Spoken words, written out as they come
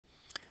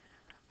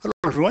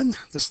everyone.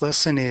 This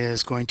lesson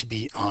is going to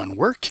be on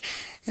work,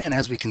 and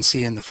as we can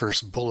see in the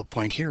first bullet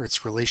point here,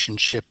 its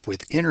relationship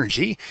with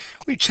energy.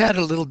 We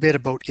chatted a little bit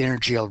about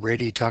energy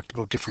already, talked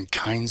about different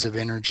kinds of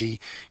energy,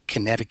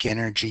 kinetic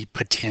energy,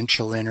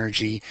 potential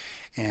energy,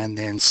 and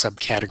then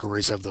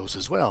subcategories of those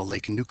as well,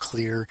 like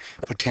nuclear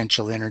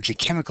potential energy,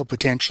 chemical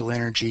potential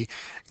energy,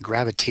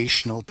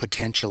 gravitational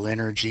potential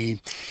energy,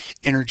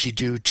 energy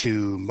due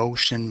to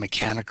motion,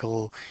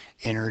 mechanical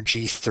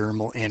energy,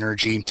 thermal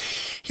energy.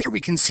 Here we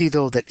can see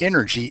though that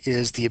energy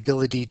is the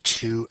ability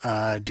to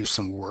do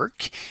some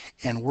work,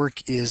 and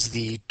work is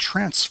the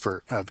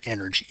transfer of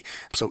energy.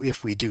 So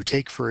if we do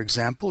take, for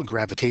example,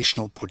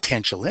 gravitational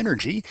potential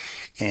energy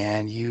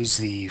and use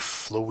the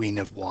flowing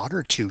of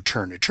water to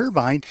turn a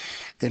turbine,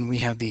 then we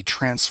have the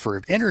transfer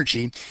of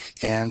energy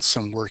and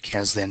some work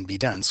has then be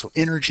done. So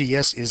energy,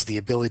 yes, is the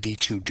ability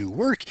to do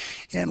work,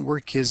 and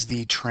work is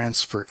the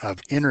transfer of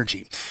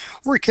energy.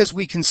 Work, as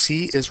we can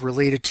see, is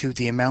related to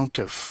the amount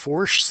of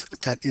force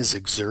that is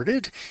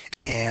exerted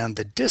and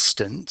the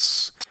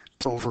distance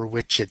over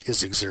which it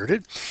is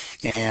exerted.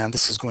 And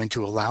this is going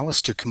to allow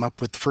us to come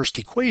up with the first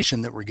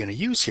equation that we're going to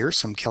use here,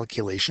 some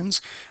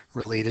calculations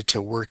related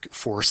to work,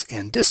 force,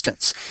 and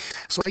distance.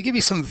 So I give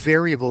you some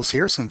variables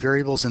here, some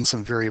variables and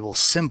some variable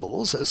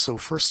symbols. So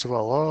first of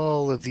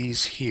all of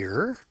these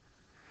here,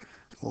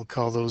 we'll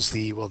call those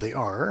the, well, they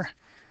are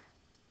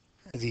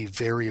the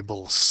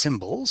variable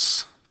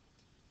symbols.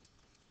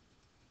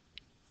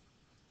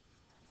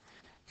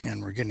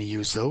 And we're going to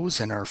use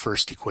those in our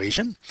first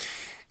equation.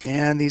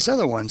 And these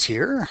other ones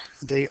here,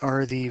 they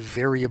are the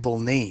variable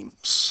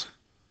names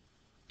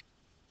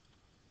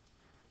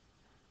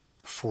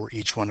for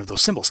each one of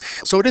those symbols.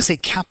 So it is a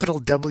capital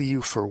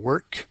W for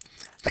work,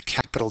 a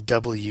capital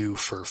W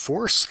for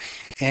force,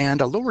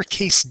 and a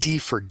lowercase d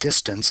for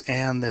distance.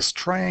 And this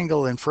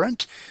triangle in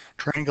front,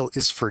 triangle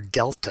is for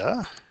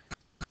delta,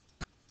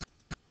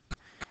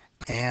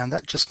 and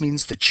that just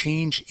means the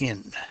change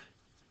in.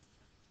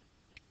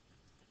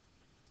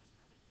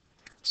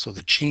 So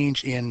the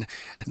change in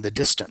the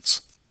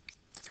distance.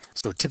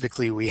 So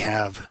typically we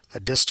have a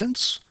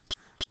distance.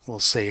 We'll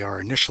say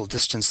our initial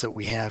distance that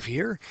we have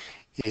here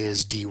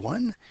is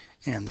d1,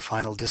 and the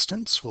final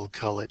distance, we'll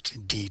call it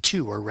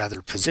d2, or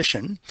rather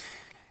position.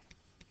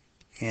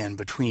 And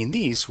between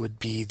these would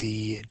be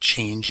the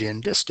change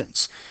in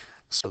distance.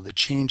 So the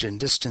change in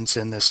distance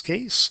in this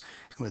case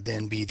would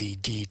then be the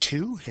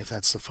d2, if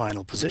that's the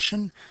final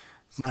position,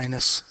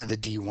 minus the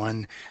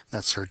d1,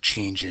 that's our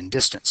change in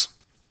distance.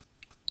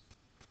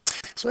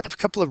 So I have a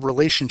couple of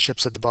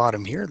relationships at the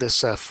bottom here.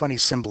 This funny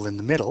symbol in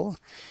the middle,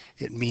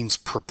 it means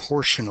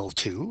proportional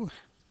to.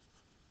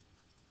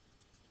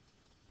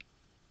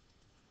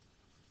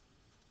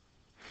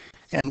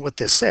 And what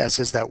this says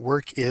is that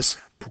work is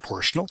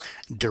proportional,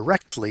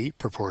 directly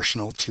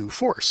proportional to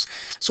force.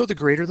 So the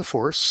greater the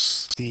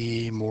force,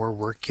 the more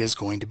work is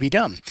going to be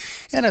done.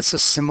 And it's a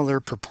similar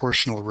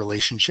proportional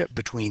relationship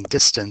between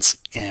distance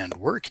and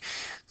work.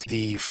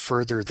 The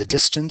further the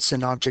distance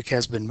an object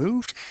has been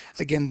moved,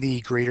 again, the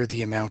greater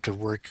the amount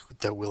of work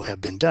that will have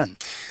been done.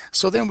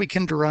 So then we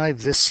can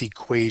derive this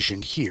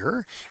equation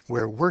here,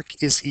 where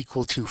work is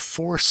equal to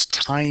force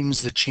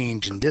times the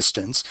change in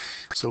distance.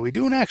 So we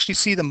don't actually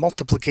see the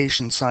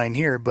multiplication sign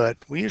here, but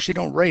we usually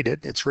don't write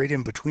it. It's right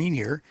in between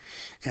here,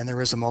 and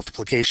there is a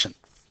multiplication.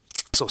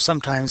 So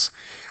sometimes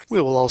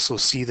we will also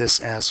see this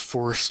as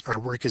force, or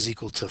work is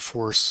equal to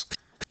force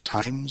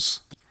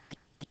times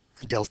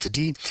delta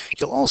D.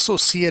 You'll also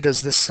see it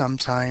as this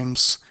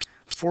sometimes,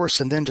 force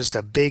and then just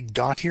a big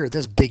dot here.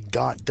 This big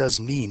dot does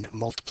mean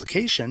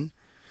multiplication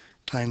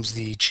times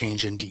the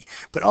change in D.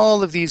 But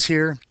all of these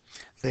here,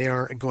 they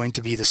are going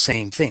to be the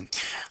same thing.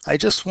 I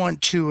just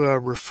want to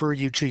refer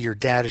you to your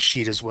data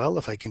sheet as well,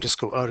 if I can just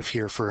go out of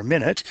here for a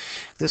minute.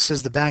 This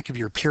is the back of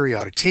your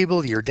periodic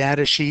table, your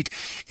data sheet,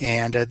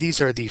 and these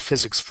are the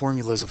physics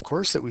formulas, of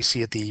course, that we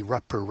see at the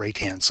upper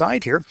right-hand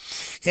side here.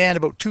 And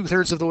about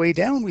 2/3 of the way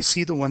down, we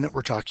see the one that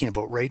we're talking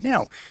about right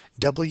now.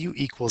 W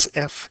equals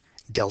F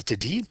delta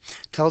D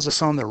tells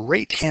us on the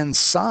right-hand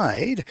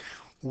side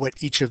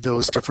what each of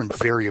those different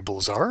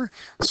variables are.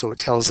 So it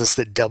tells us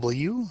that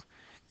W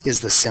is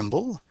the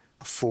symbol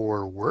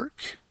for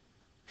work,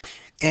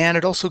 and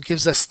it also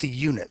gives us the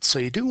unit. So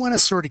you do want to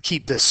sort of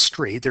keep this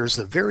straight. There's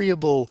the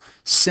variable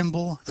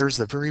symbol, there's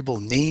the variable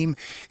name,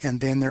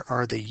 and then there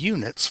are the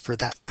units for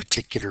that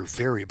particular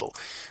variable.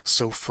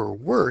 So for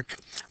work,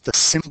 the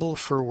symbol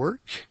for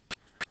work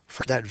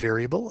for that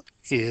variable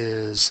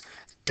is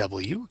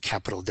W,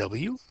 capital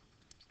W.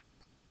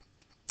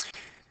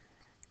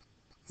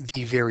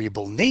 The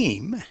variable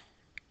name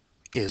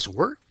is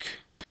work,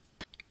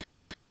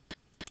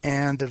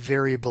 and the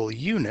variable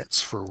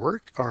units for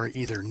work are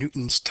either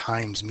newtons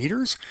times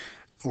meters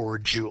or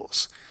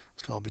joules.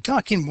 So I'll be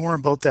talking more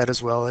about that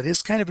as well. It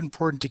is kind of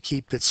important to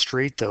keep it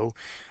straight though.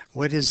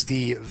 What is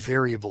the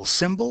variable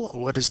symbol?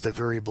 What is the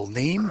variable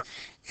name?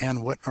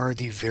 And what are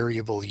the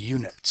variable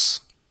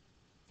units?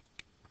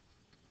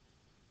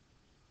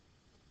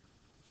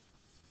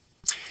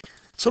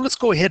 So let's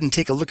go ahead and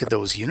take a look at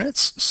those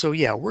units. So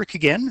yeah, work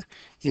again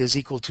is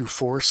equal to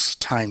force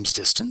times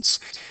distance.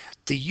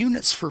 The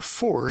units for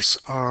force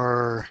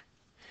are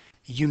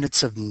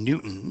units of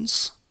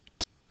newtons,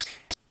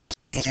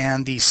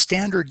 and the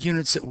standard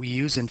units that we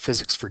use in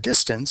physics for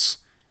distance,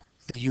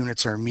 the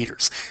units are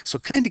meters. So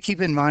kind of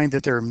keep in mind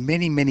that there are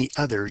many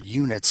other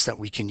units that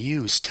we can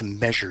use to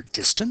measure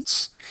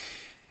distance.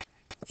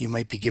 You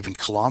might be given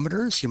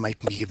kilometers, you might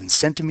be given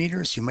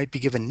centimeters, you might be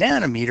given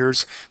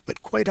nanometers,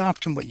 but quite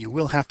often what you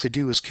will have to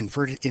do is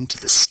convert it into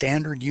the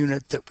standard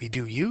unit that we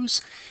do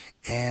use,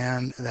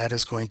 and that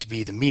is going to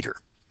be the meter.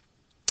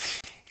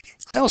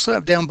 I also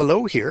have down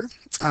below here,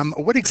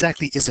 what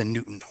exactly is a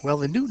newton?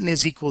 Well, a newton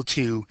is equal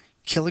to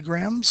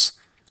kilograms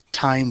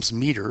times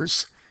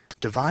meters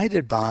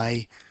divided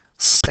by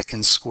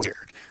seconds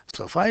squared.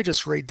 So if I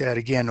just write that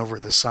again over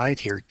the side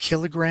here,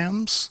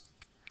 kilograms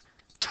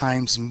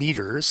times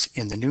meters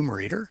in the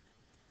numerator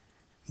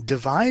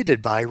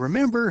divided by,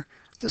 remember,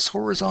 this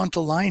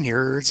horizontal line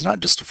here, it's not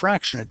just a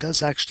fraction, it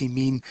does actually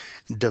mean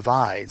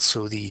divide.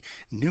 So the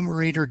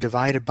numerator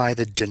divided by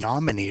the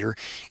denominator,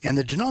 and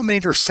the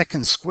denominator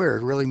seconds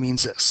squared really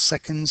means that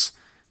seconds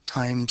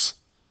times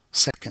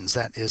seconds,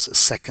 that is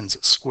seconds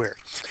squared.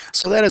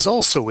 So that is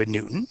also in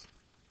Newton.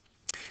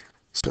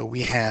 So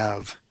we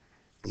have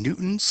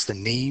newtons, the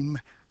name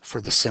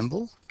for the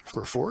symbol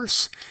for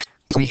force.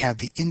 We have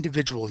the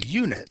individual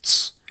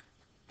units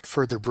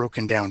further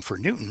broken down for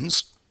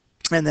newtons.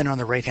 And then on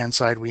the right-hand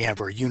side, we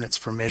have our units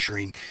for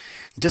measuring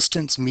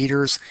distance,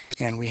 meters,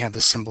 and we have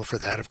the symbol for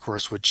that, of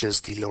course, which is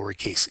the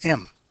lowercase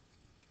m.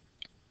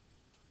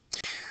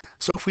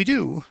 So if we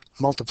do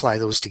multiply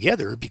those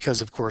together, because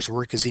of course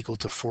work is equal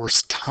to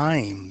force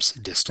times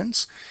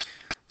distance,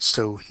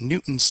 so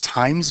newtons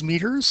times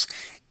meters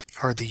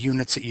are the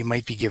units that you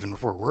might be given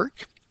for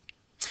work.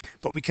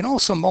 But we can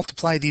also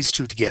multiply these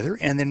two together,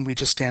 and then we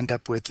just end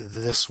up with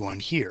this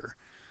one here.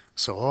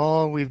 So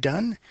all we've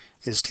done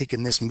is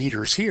taken this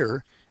meters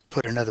here,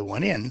 put another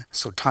one in,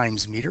 so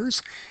times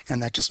meters,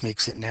 and that just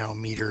makes it now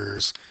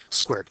meters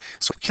squared.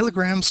 So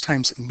kilograms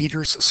times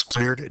meters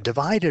squared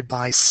divided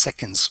by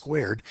seconds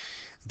squared,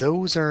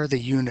 those are the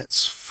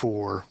units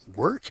for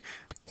work,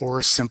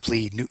 or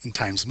simply Newton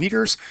times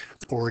meters,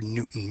 or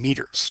Newton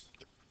meters.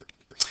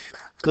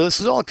 So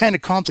this is all kind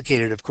of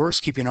complicated, of course,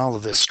 keeping all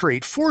of this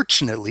straight.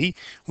 Fortunately,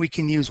 we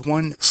can use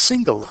one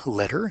single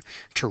letter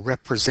to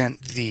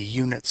represent the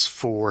units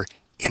for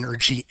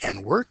energy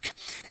and work,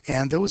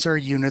 and those are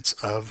units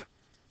of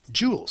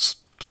joules.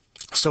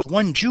 So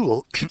 1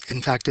 joule,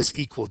 in fact, is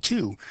equal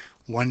to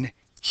 1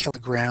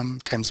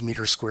 kilogram times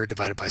meter squared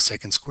divided by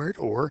second squared,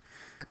 or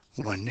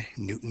 1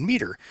 Newton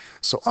meter.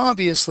 So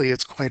obviously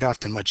it's quite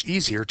often much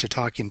easier to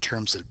talk in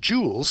terms of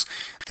joules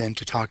than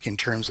to talk in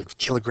terms of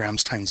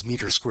kilograms times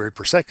meters squared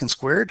per second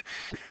squared,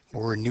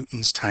 or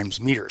newtons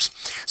times meters.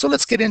 So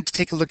let's get in to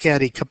take a look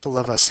at a couple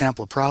of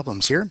sample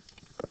problems here.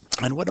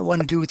 And what I want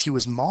to do with you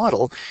is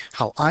model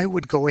how I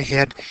would go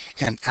ahead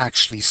and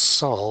actually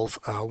solve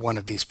one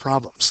of these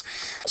problems.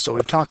 So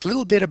we've talked a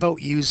little bit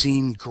about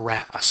using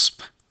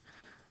GRASP.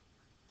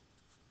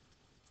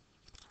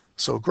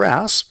 So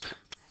GRASP,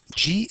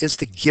 G is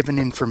the given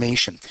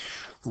information.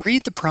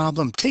 Read the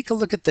problem, take a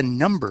look at the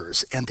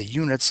numbers and the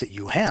units that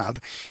you have,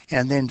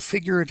 and then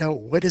figure it out.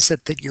 What is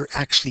it that you're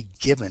actually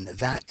given?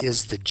 That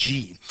is the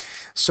G.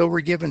 So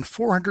we're given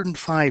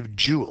 405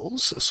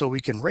 joules, so we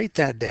can write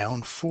that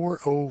down,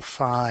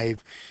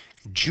 405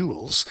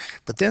 joules.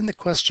 But then the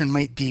question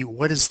might be,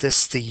 what is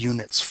this the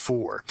units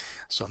for?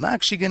 So I'm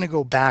actually going to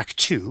go back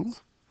to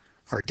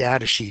our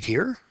data sheet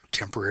here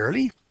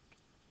temporarily.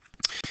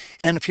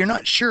 And if you're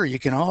not sure, you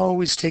can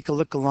always take a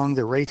look along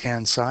the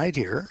right-hand side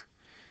here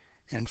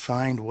and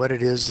find what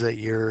it is that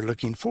you're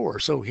looking for.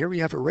 So here we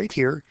have it right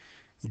here.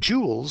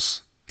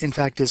 Joules, in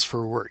fact, is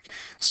for work.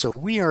 So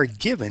we are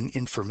given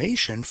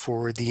information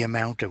for the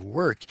amount of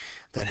work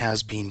that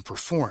has been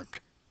performed.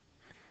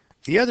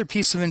 The other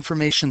piece of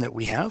information that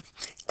we have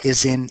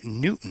is in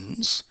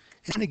newtons.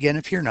 And again,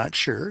 if you're not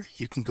sure,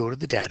 you can go to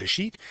the data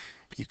sheet.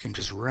 You can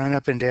just run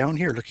up and down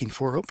here looking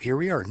for, oh, here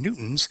we are,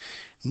 newtons.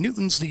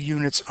 Newtons, the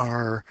units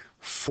are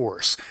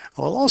force.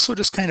 I'll also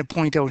just kind of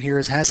point out here,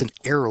 it has an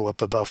arrow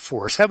up above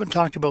force. Haven't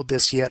talked about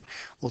this yet.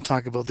 We'll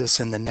talk about this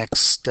in the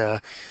next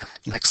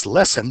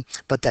lesson,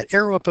 but that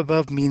arrow up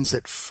above means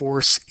that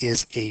force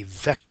is a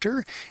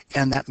vector,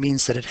 and that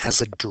means that it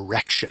has a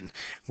direction,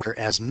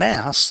 whereas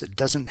mass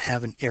doesn't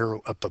have an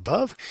arrow up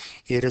above.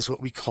 It is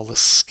what we call a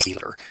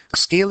scalar. A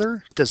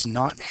scalar does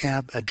not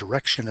have a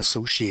direction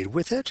associated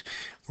with it,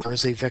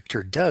 whereas a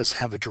vector does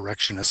have a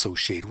direction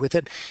associated with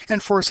it,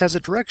 and force has a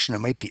direction. It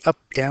might be up,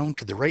 down,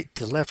 to the right,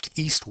 to the left,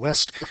 east,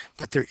 west,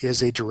 but there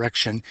is a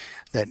direction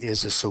that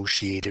is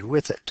associated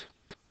with it.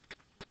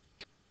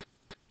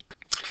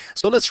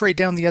 So let's write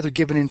down the other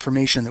given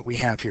information that we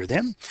have here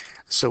then.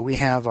 So we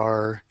have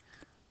our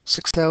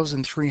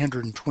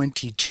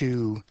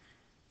 6,322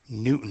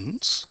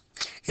 newtons.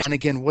 And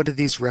again, what do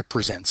these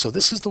represent? So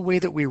this is the way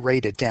that we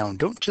write it down.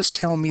 Don't just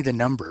tell me the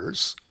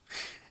numbers.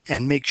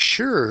 And make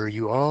sure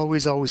you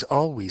always, always,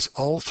 always,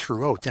 all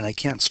throughout, and I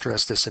can't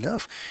stress this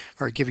enough,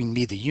 are giving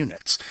me the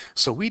units.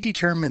 So we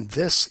determined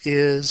this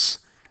is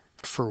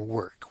for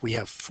work. We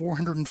have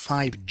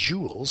 405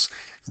 joules.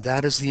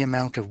 That is the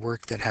amount of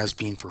work that has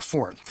been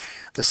performed.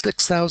 The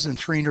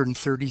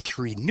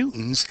 6,333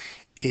 newtons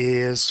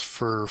is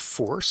for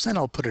force, and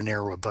I'll put an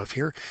arrow above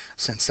here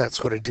since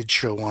that's what I did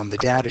show on the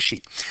data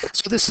sheet.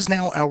 So this is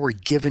now our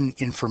given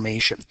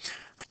information.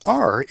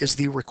 R is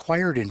the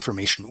required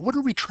information. What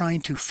are we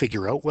trying to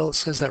figure out? Well, it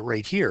says that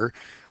right here.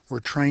 We're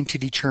trying to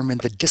determine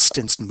the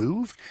distance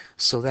moved,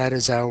 so that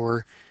is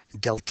our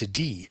delta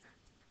D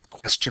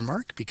question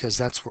mark, because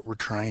that's what we're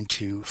trying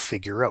to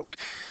figure out.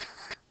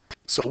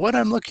 So what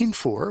I'm looking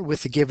for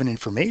with the given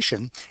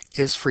information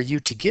is for you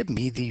to give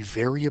me the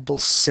variable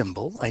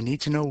symbol. I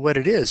need to know what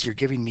it is. You're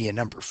giving me a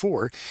number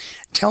 4.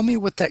 Tell me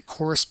what that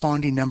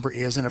corresponding number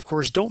is, and of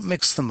course don't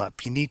mix them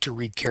up. You need to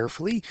read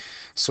carefully.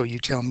 So you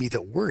tell me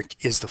that work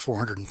is the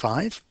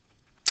 405,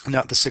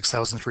 not the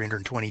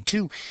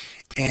 6,322,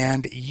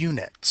 and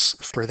units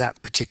for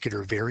that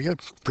particular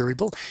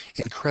variable,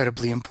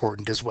 incredibly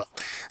important as well.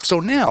 So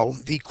now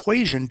the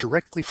equation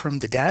directly from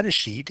the data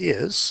sheet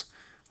is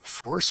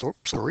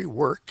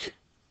work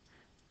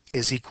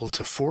is equal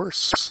to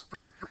force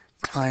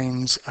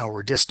times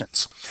our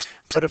distance.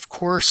 But of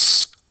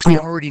course, we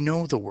already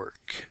know the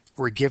work.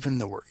 We're given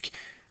the work.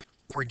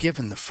 We're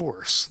given the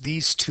force.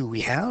 These two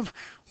we have.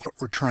 What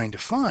we're trying to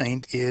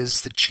find is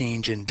the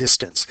change in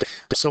distance.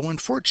 So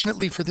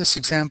unfortunately for this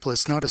example,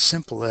 it's not as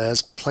simple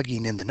as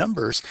plugging in the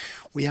numbers.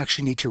 We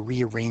actually need to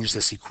rearrange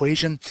this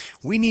equation.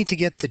 We need to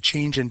get the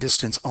change in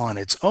distance on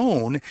its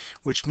own,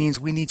 which means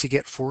we need to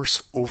get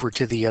force over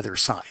to the other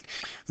side.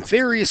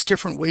 Various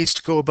different ways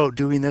to go about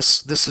doing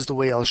this. This is the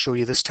way I'll show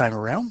you this time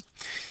around.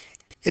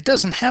 It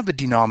doesn't have a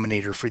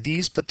denominator for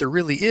these, but there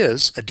really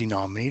is a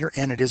denominator,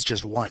 and it is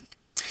just 1.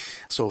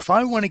 So if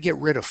I want to get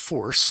rid of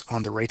force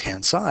on the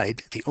right-hand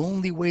side, the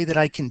only way that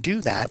I can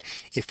do that,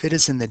 if it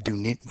is in the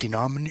in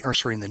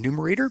the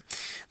numerator,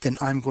 then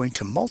I'm going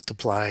to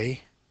multiply,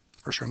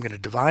 I'm going to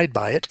divide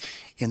by it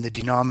in the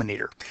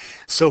denominator.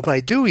 So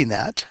by doing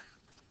that,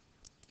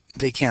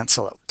 they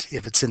cancel out.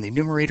 If it's in the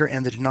numerator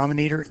and the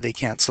denominator, they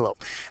cancel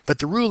out. But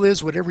the rule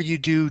is whatever you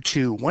do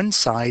to one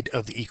side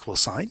of the equal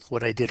sign,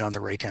 what I did on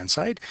the right-hand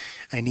side,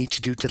 I need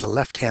to do to the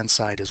left-hand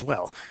side as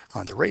well.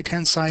 On the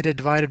right-hand side, I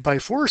divided by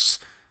force.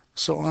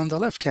 So on the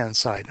left-hand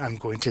side, I'm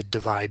going to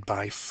divide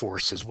by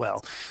force as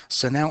well.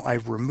 So now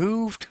I've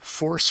removed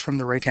force from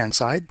the right-hand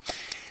side.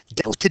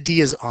 Delta D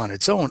is on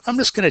its own. I'm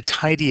just going to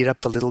tidy it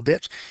up a little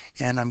bit,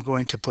 and I'm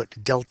going to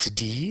put delta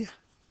D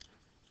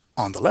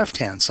on the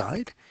left-hand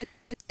side,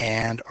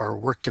 and our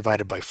work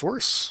divided by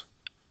force.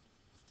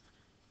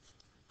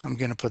 I'm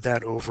going to put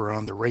that over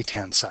on the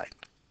right-hand side.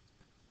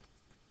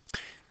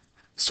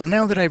 So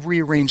now that I've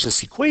rearranged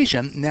this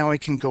equation, now I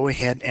can go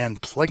ahead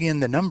and plug in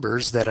the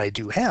numbers that I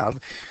do have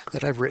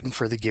that I've written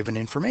for the given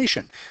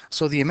information.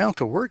 So the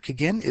amount of work,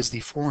 again, is the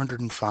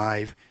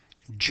 405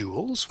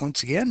 joules.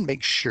 Once again,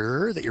 make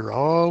sure that you're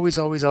always,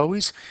 always,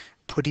 always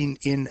putting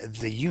in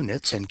the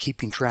units and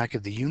keeping track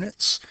of the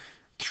units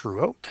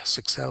throughout.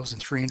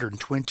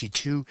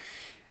 6,322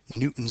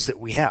 newtons that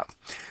we have.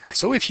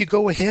 So if you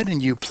go ahead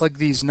and you plug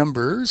these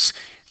numbers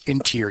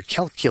into your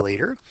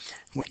calculator,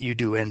 what you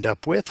do end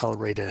up with, I'll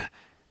write a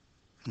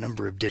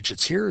number of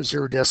digits here,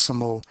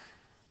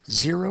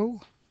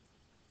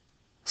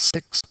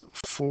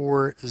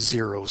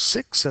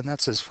 0.06406, and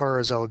that's as far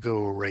as I'll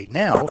go right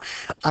now.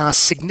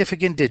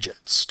 Significant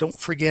digits. Don't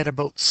forget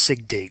about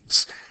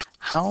SIGDIGs.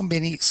 How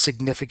many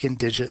significant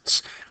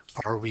digits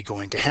are we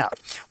going to have?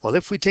 Well,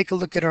 if we take a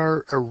look at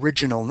our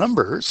original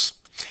numbers,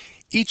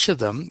 each of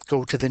them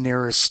go to the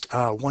nearest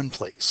one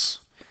place.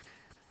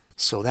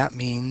 So that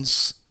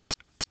means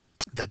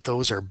that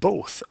those are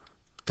both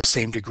the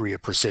same degree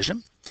of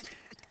precision.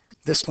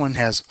 This one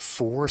has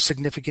 4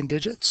 significant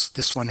digits.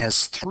 This one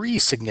has 3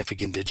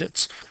 significant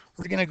digits.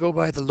 We're going to go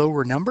by the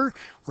lower number.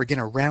 We're going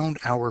to round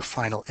our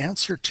final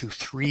answer to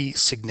 3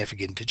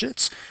 significant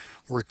digits,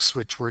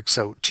 which works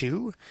out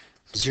to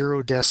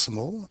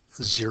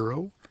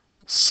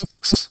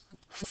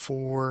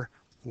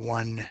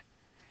 0.0641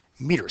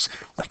 meters.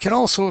 We can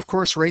also, of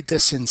course, write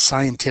this in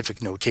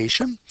scientific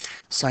notation.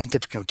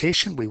 Scientific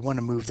notation, we want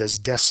to move this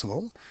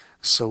decimal,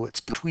 so it's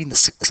between the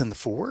 6 and the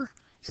 4.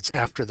 It's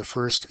after the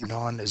first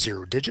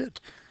non-zero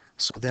digit,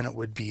 so then it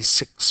would be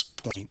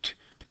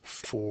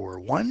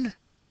 6.41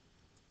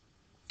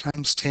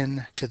 times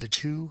 10 to the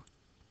 2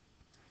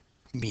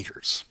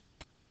 meters.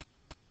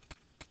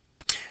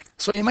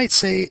 So you might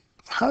say,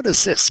 how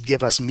does this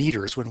give us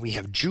meters when we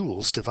have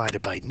joules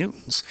divided by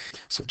newtons?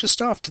 So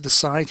just off to the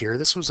side here,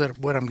 this was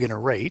what I'm going to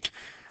write.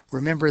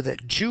 Remember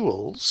that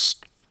joules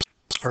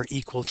are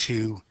equal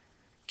to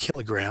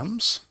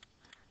kilograms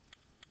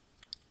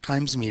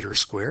times meter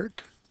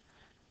squared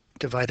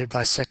divided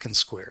by seconds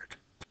squared.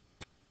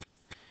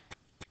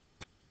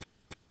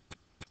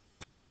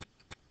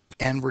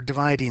 And we're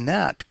dividing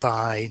that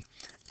by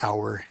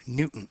our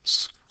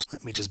newtons.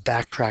 Let me just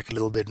backtrack a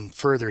little bit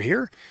further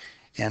here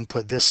and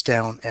put this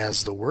down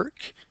as the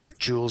work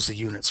joules the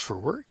units for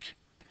work,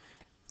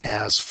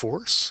 as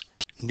force,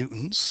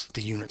 newtons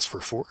the units for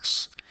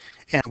force.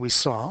 And we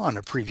saw on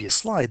a previous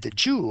slide that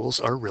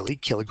joules are really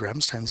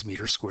kilograms times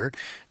meters squared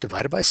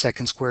divided by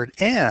seconds squared,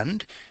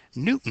 and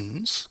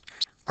newtons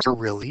are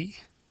really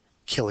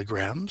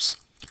kilograms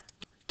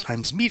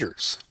times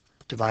meters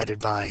divided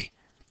by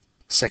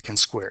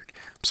seconds squared.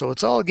 So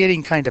it's all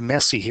getting kind of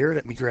messy here.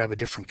 Let me grab a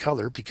different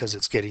color because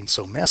it's getting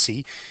so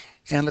messy.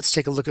 And let's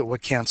take a look at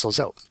what cancels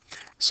out.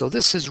 So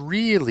this is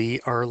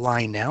really our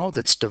line now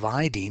that's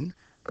dividing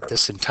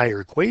this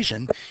entire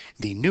equation,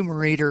 the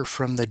numerator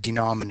from the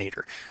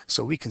denominator.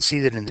 So we can see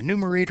that in the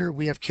numerator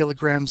we have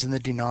kilograms, in the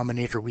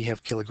denominator we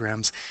have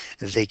kilograms.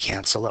 They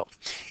cancel out.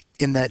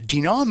 In that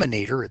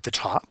denominator at the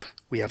top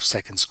we have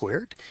seconds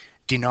squared.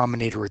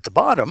 Denominator at the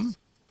bottom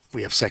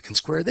we have seconds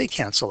squared. They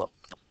cancel out.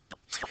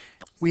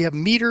 We have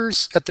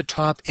meters at the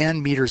top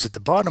and meters at the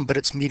bottom, but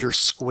it's meters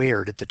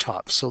squared at the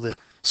top. So the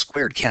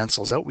squared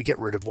cancels out. We get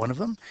rid of one of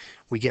them.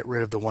 We get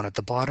rid of the one at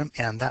the bottom,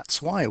 and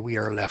that's why we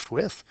are left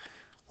with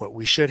what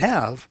we should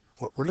have,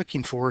 what we're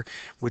looking for,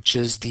 which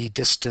is the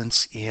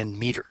distance in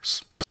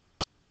meters.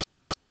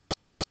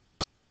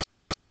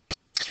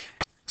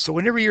 So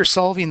whenever you're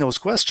solving those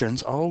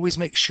questions, always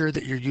make sure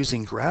that you're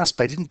using GRASP.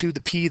 I didn't do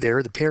the P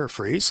there, the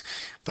paraphrase,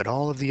 but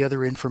all of the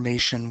other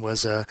information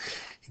was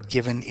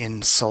given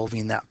in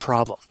solving that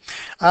problem.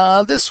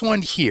 This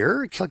one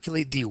here,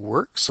 calculate the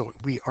work. So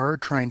we are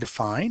trying to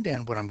find,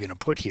 and what I'm going to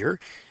put here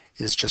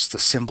is just the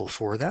symbol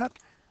for that.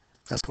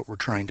 That's what we're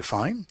trying to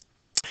find.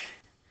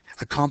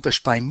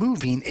 Accomplished by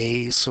moving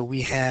a, so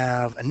we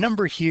have a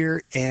number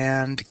here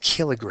and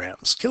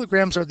kilograms.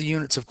 Kilograms are the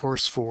units, of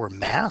course, for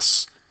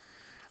mass.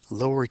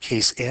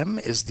 Lowercase m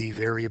is the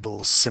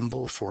variable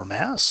symbol for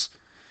mass.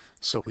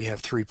 So we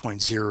have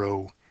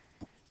 3.0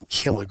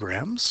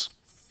 kilograms.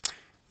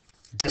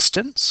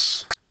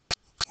 Distance,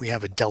 we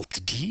have a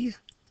delta D,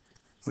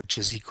 which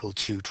is equal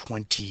to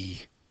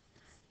 20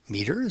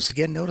 meters.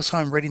 Again, notice how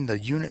I'm writing the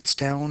units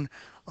down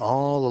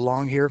all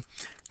along here.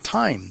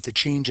 Time, the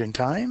change in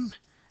time,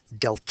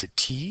 delta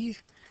T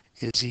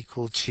is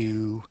equal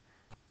to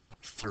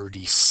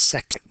 30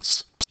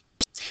 seconds.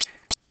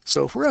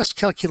 So if we're asked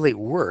to calculate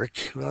work,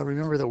 well,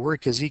 remember that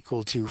work is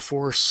equal to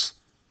force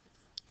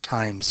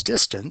times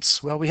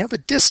distance. Well, we have a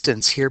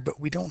distance here, but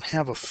we don't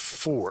have a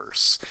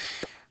force.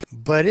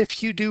 But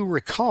if you do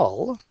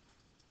recall,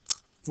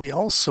 we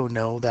also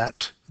know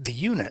that the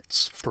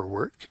units for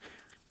work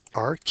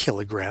are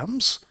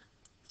kilograms,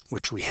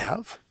 which we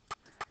have,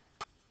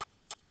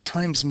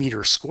 times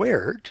meter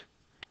squared,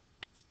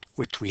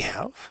 which we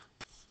have,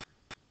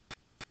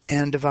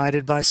 and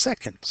divided by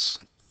seconds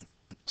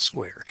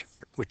squared,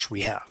 which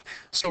we have.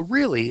 So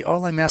really,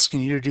 all I'm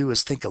asking you to do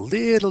is think a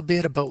little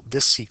bit about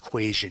this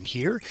equation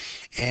here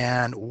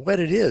and what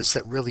it is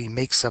that really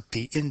makes up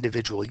the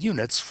individual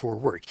units for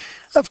work.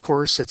 Of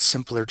course, it's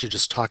simpler to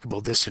just talk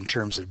about this in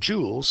terms of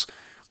joules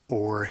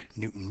or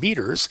Newton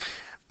meters,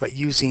 but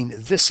using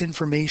this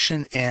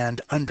information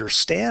and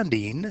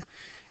understanding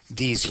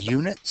these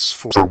units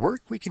for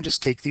work, we can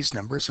just take these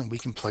numbers and we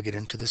can plug it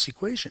into this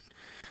equation.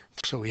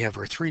 So we have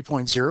our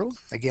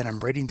 3.0. Again, I'm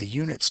writing the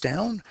units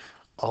down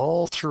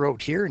all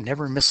throughout here,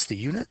 never miss the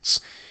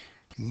units.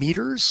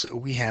 Meters,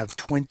 we have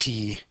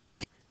 20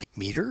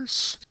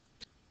 meters.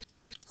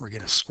 We're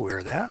going to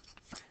square that.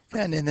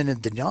 And then in the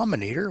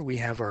denominator, we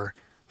have our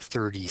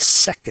 30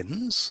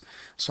 seconds.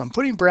 So I'm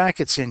putting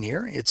brackets in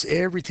here. It's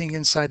everything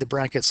inside the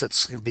brackets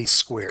that's going to be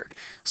squared.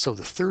 So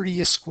the 30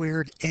 is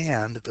squared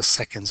and the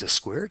seconds is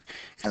squared.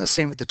 And the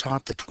same at the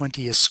top, the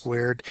 20 is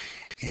squared,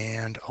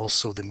 and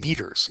also the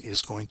meters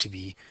is going to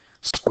be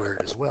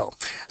squared as well.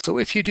 So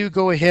if you do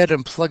go ahead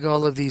and plug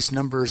all of these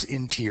numbers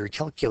into your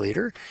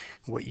calculator,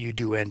 what you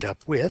do end up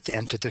with,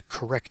 and to the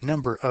correct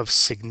number of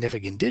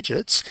significant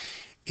digits,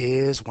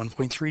 is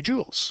 1.3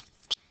 joules.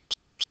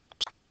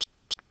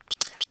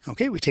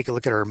 Okay, we take a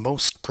look at our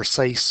most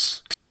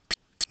precise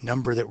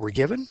number that we're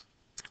given,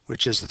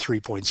 which is the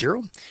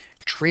 3.0.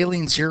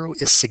 Trailing 0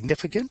 is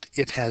significant.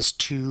 It has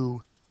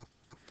 2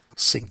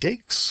 sig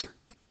digs,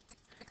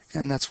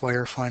 and that's why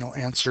our final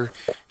answer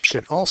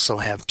should also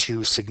have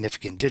 2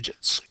 significant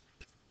digits.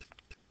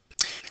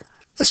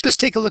 Let's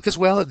just take a look as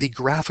well at the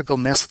graphical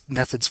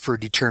methods for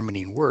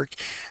determining work.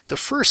 The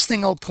first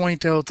thing I'll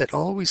point out that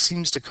always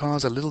seems to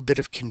cause a little bit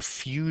of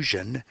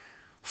confusion,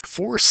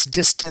 force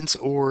distance,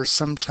 or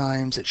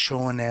sometimes it's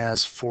shown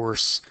as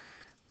force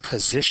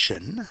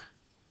position.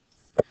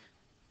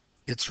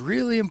 It's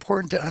really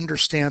important to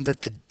understand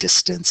that the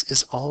distance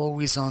is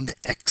always on the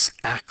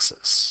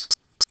x-axis.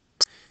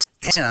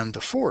 And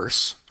the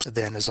force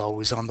then is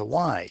always on the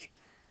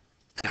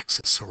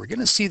y-axis. So we're going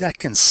to see that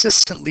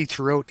consistently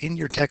throughout in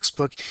your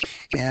textbook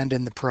and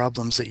in the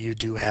problems that you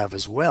do have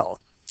as well.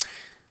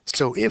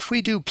 So if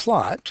we do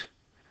plot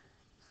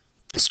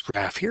this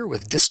graph here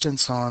with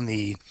distance on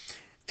the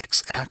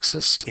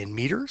x-axis in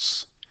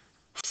meters,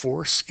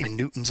 force in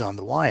newtons on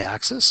the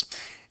y-axis,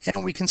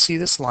 and we can see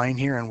this line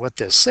here, and what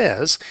this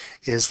says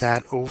is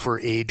that over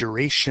a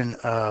duration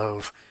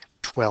of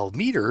 12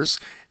 meters,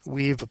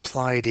 we've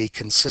applied a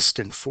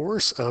consistent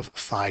force of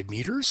 5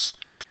 meters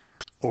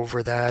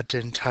over that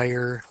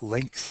entire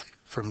length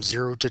from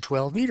 0 to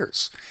 12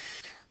 meters.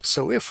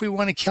 So if we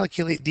want to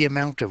calculate the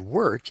amount of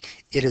work,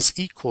 it is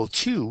equal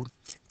to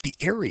the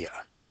area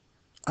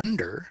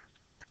under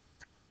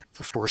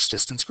the force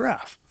distance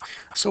graph.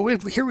 So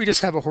here we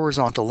just have a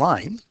horizontal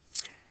line,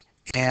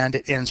 and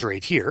it ends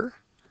right here.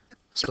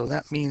 So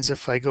that means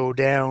if I go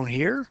down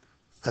here,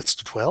 that's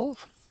to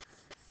 12.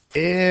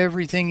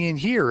 Everything in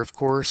here, of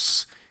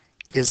course,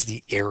 is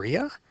the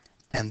area,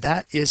 and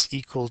that is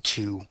equal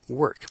to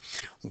work.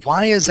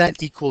 Why is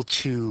that equal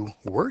to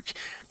work?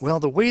 Well,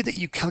 the way that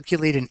you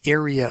calculate an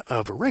area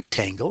of a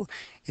rectangle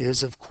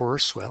is, of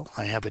course, well,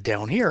 I have it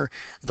down here,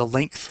 the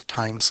length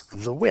times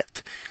the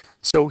width.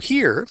 So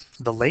here,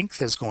 the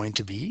length is going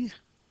to be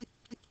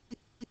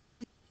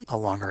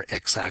along our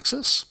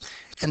x-axis,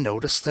 and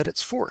notice that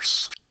it's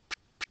force.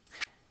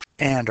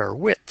 And our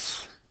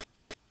width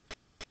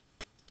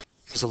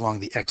is along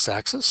the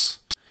x-axis,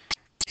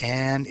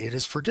 and it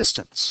is for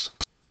distance.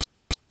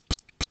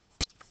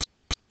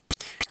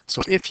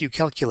 So if you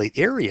calculate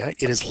area,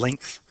 it is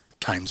length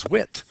times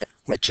width,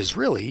 which is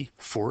really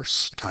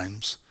force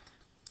times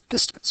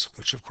distance,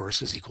 which of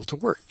course is equal to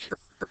work.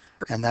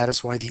 And that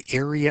is why the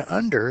area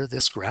under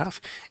this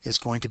graph is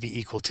going to be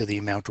equal to the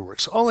amount of work.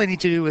 So all I need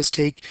to do is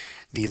take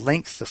the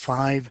length, the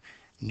 5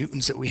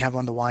 newtons that we have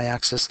on the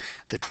y-axis,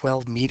 the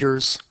 12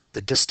 meters,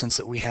 the distance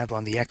that we have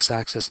on the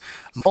x-axis,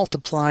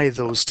 multiply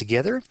those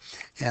together,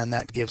 and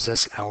that gives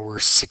us our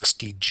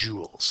 60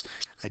 joules.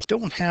 I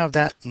don't have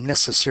that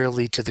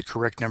necessarily to the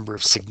correct number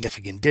of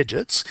significant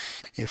digits.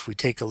 If we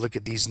take a look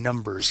at these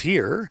numbers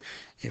here,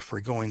 if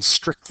we're going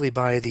strictly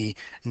by the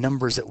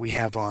numbers that we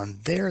have on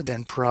there,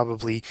 then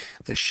probably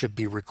this should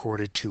be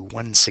recorded to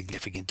 1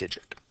 significant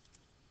digit.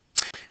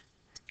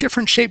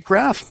 Different shape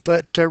graph,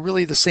 but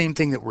really the same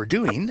thing that we're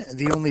doing.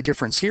 The only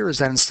difference here is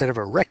that instead of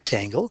a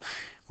rectangle,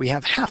 we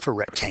have half a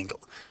rectangle.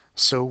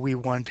 So we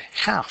want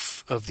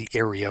half of the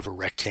area of a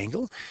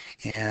rectangle.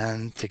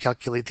 And to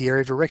calculate the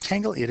area of a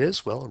rectangle, it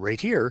is, well, right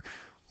here,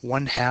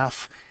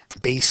 1/2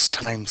 base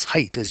times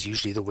height is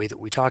usually the way that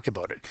we talk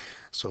about it.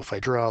 So if I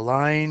draw a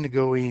line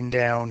going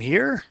down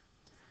here,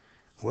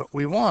 what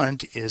we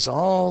want is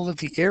all of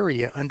the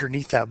area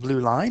underneath that blue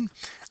line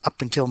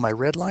up until my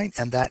red line,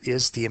 and that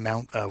is the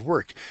amount of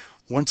work.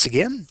 Once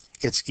again,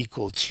 it's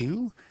equal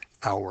to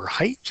our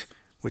height,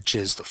 which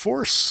is the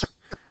force,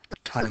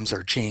 times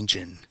our change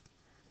in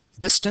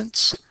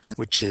distance,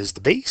 which is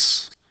the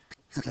base,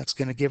 and that's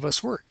going to give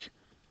us work.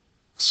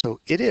 So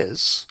it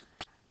is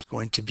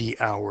going to be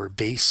our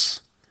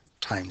base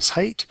times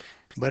height,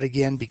 but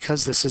again,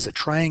 because this is a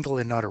triangle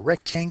and not a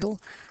rectangle,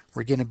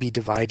 we're going to be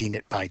dividing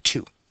it by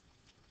 2.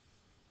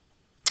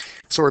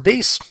 So our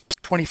base,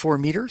 24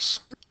 meters,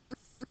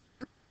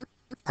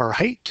 our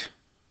height,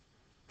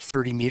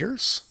 30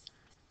 meters,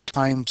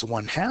 times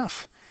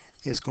 1/2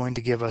 is going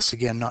to give us,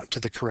 again, not to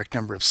the correct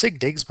number of sig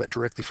digs, but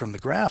directly from the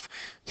graph,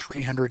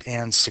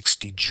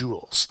 360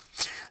 joules.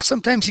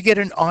 Sometimes you get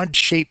an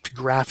odd-shaped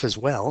graph as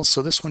well.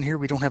 So this one here,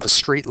 we don't have a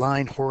straight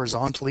line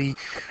horizontally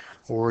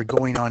or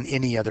going on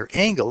any other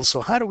angle. So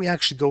how do we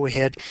actually go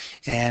ahead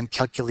and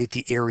calculate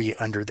the area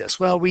under this?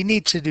 Well, we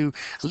need to do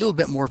a little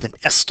bit more of an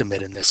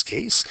estimate in this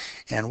case.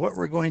 And what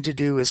we're going to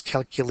do is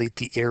calculate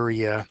the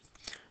area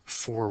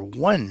for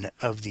one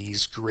of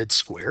these grid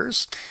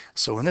squares.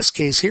 So in this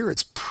case here,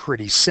 it's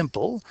pretty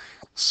simple.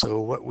 So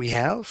what we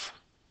have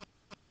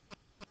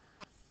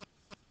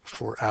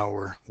for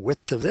our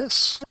width of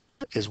this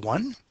is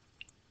 1,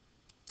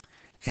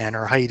 and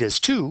our height is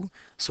 2.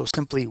 So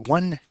simply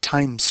 1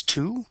 times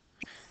 2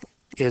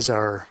 is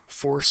our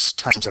force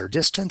times our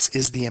distance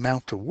is the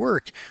amount of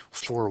work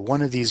for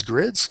one of these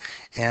grids,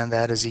 and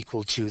that is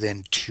equal to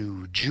then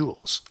 2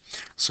 joules.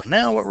 So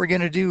now what we're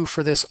going to do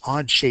for this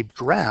odd-shaped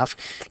graph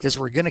is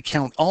we're going to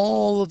count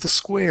all of the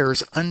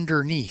squares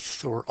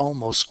underneath, or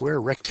almost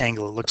square,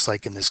 rectangle it looks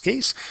like in this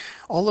case,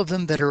 all of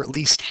them that are at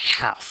least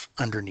half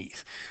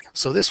underneath.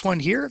 So this one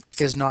here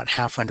is not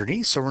half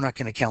underneath, so we're not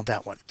going to count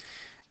that one.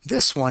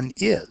 This one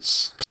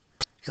is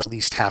at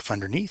least half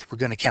underneath. We're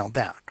going to count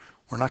that.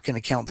 We're not going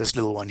to count this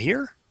little one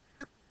here,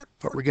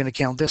 but we're going to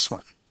count this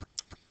one.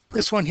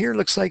 This one here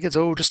looks like it's,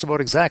 just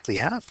about exactly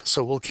half,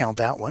 so we'll count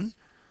that one.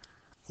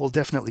 We'll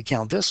definitely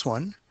count this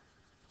one.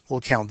 We'll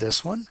count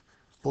this one.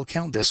 We'll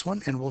count this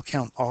one, and we'll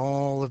count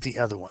all of the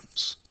other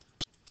ones.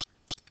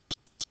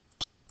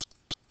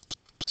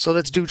 So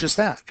let's do just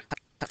that.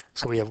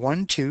 So we have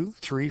 1, 2,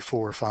 3,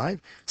 4,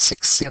 5,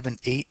 6, 7,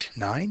 8,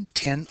 9,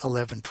 10,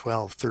 11,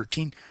 12,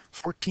 13,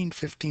 14,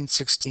 15,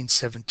 16,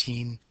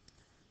 17,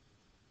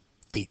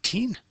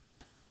 18.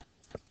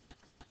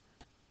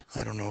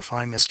 I don't know if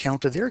I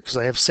miscounted there because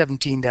I have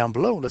 17 down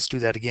below. Let's do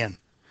that again.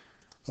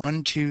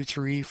 1, 2,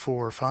 3,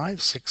 4,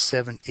 5, 6,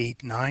 7,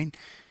 8, 9,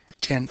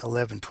 10,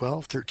 11,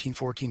 12, 13,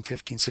 14,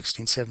 15,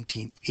 16,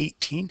 17,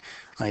 18.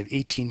 I have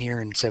 18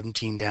 here and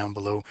 17 down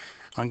below.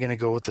 I'm going to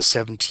go with the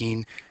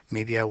 17.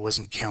 Maybe I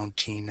wasn't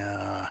counting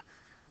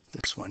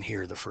this one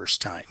here the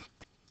first time.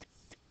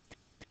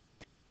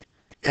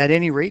 At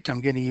any rate,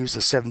 I'm going to use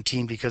the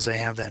 17 because I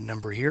have that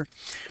number here.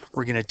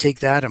 We're going to take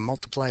that and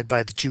multiply it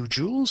by the 2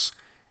 joules,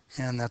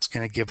 and that's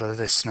going to give us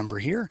this number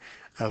here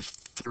of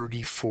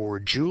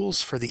 34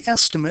 joules for the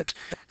estimate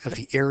of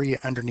the area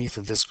underneath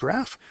of this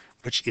graph,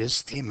 which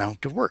is the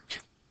amount of work.